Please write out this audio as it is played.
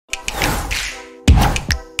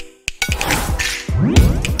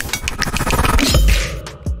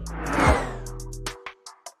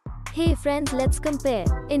friends, let's compare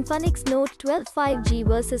Infinix Note 12 5G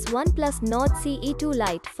versus OnePlus Nord CE2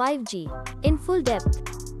 Lite 5G in full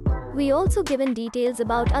depth. We also given details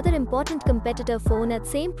about other important competitor phone at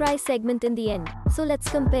same price segment in the end, so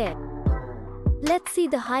let's compare. Let's see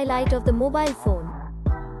the highlight of the mobile phone.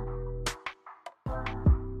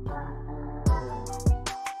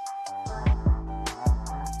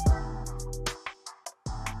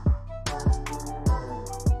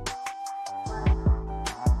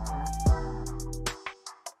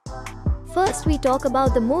 First, we talk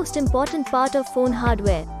about the most important part of phone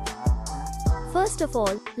hardware. First of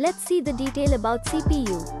all, let's see the detail about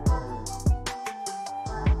CPU.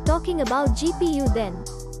 Talking about GPU then,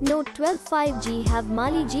 Note 12 5G have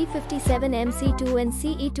Mali G57 MC2 and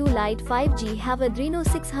CE2 Lite 5G have Adreno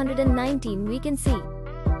 619 we can see.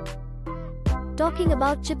 Talking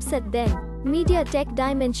about chipset then, MediaTek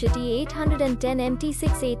Dimensity 810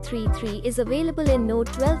 MT6833 is available in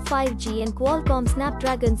Note 12 5G and Qualcomm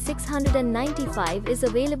Snapdragon 695 is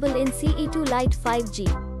available in CE2 Lite 5G.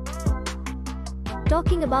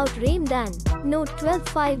 Talking about RAM then, Note 12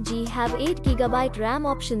 5G have 8GB RAM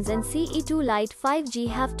options and CE2 Lite 5G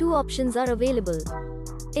have 2 options are available,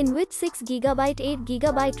 in which 6GB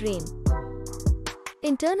 8GB RAM.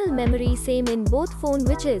 Internal memory same in both phone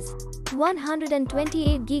which is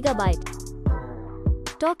 128GB.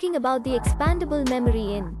 Talking about the expandable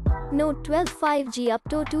memory in Note 12 5G up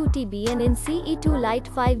to 2TB and in CE2 Lite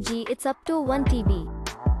 5G it's up to 1TB.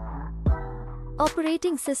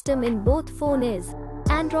 Operating system in both phone is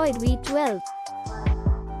Android V12.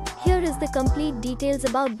 Here is the complete details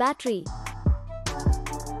about battery.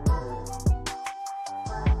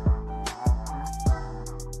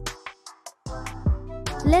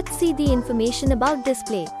 Let's see the information about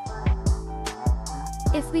display.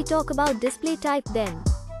 If we talk about display type then,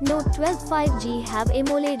 Note 12 5G have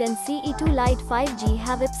AMOLED and CE2 Lite 5G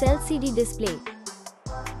have IPS LCD display.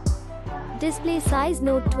 Display size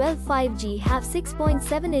Note 12 5G have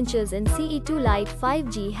 6.7 inches and CE2 Lite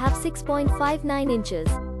 5G have 6.59 inches.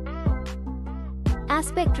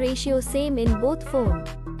 Aspect ratio same in both phone,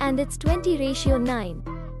 and it's 20:9.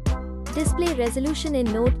 Display resolution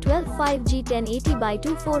in Note 12 5G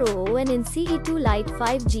 1080x2400 and in CE2 Lite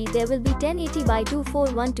 5G there will be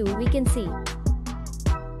 1080x2412 we can see.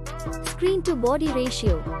 Screen to body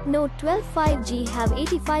ratio, Note 12 5G have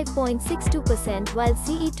 85.62% while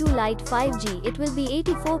CE2 Lite 5G it will be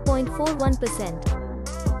 84.41%.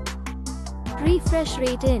 Refresh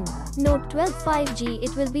rate in Note 12 5G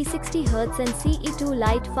it will be 60Hz and CE2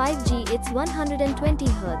 Lite 5G it's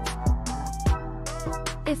 120Hz.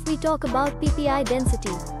 If we talk about PPI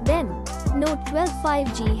density, then Note 12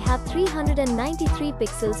 5G have 393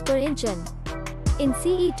 pixels per inch and in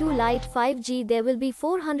CE2 Lite 5G there will be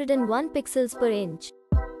 401 pixels per inch.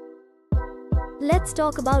 Let's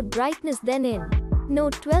talk about brightness then in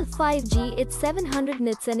Note 12 5G it's 700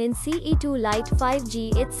 nits and in CE2 Lite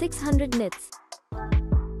 5G it's 600 nits.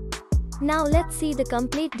 Now let's see the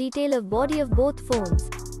complete detail of body of both phones.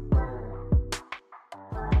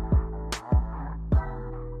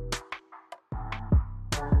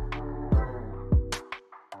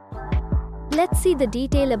 Let's see the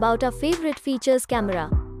detail about our favorite features camera.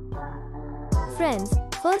 Friends,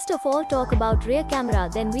 first of all talk about rear camera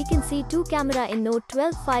then we can see 2 camera in Note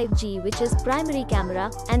 12 5G which is primary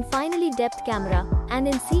camera and finally depth camera, and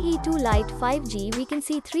in CE2 Lite 5G we can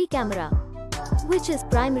see 3 camera which is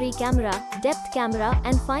primary camera, depth camera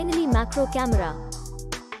and finally macro camera.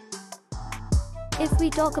 If we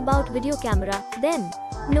talk about video camera, then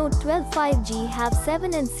Note 12 5G have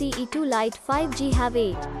 7 and CE2 Lite 5G have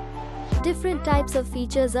 8. Different types of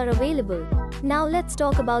features are available. Now let's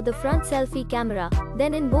talk about the front selfie camera,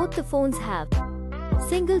 then in both the phones have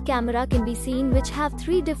single camera can be seen which have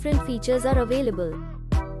 3 different features are available.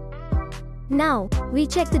 Now, we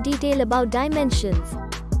check the detail about dimensions.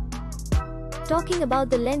 Talking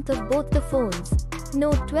about the length of both the phones,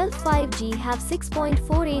 Note 12 5G have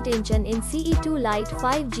 6.48 inch and in CE2 Lite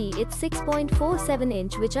 5G it's 6.47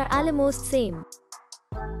 inch which are almost same.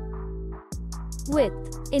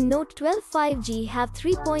 Width, in Note 12 5G have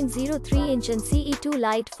 3.03 inch and CE2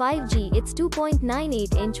 Lite 5G it's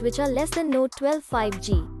 2.98 inch which are less than Note 12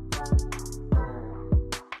 5G.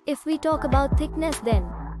 If we talk about thickness then,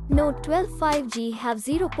 Note 12 5G have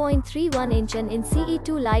 0.31 inch and in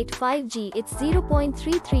CE2 Lite 5G it's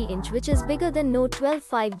 0.33 inch which is bigger than Note 12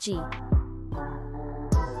 5G.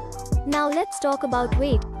 Now let's talk about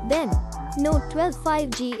weight, then Note 12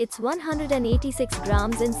 5G it's 186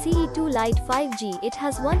 grams and CE2 Lite 5G it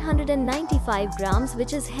has 195 grams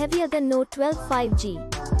which is heavier than Note 12 5G.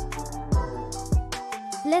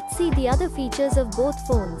 Let's see the other features of both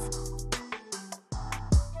phones.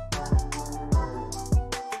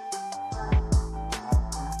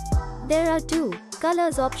 There are two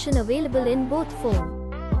colors option available in both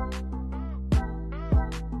phone.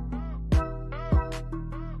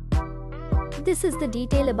 This is the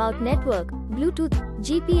detail about network, Bluetooth,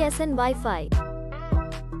 GPS and Wi-Fi.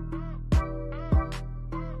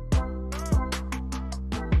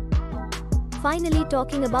 Finally,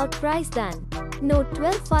 talking about price then. Note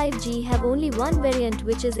 12 5G have only one variant,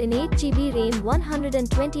 which is in 8GB RAM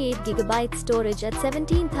 128GB storage at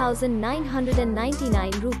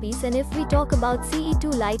 17,999 rupees, and if we talk about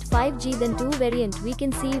CE2 Lite 5G, then two variant we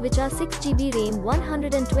can see, which are 6GB RAM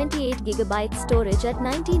 128GB storage at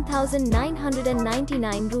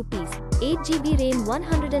 19,999 rupees, 8GB RAM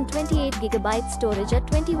 128GB storage at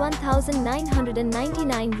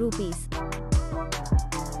 21,999 rupees.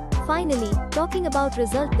 Finally, talking about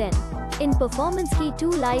result then. In performance, Key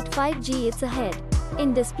 2 Lite 5G it's ahead.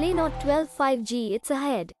 In display, Note 12 5G it's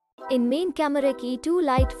ahead. In main camera, Key 2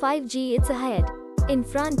 Lite 5G it's ahead. In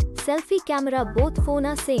front, selfie camera, both phone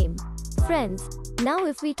are same. Friends, now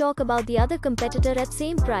if we talk about the other competitor at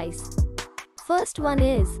same price. First one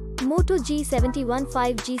is Moto G71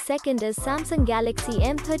 5G, second is Samsung Galaxy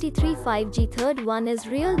M33 5G, third one is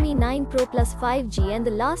Realme 9 Pro Plus 5G, and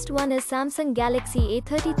the last one is Samsung Galaxy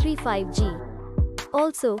A33 5G.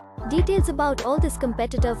 Also, details about all this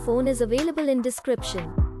competitor phone is available in description.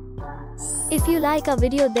 If you like our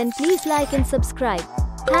video, then please like and subscribe.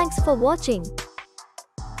 Thanks for watching.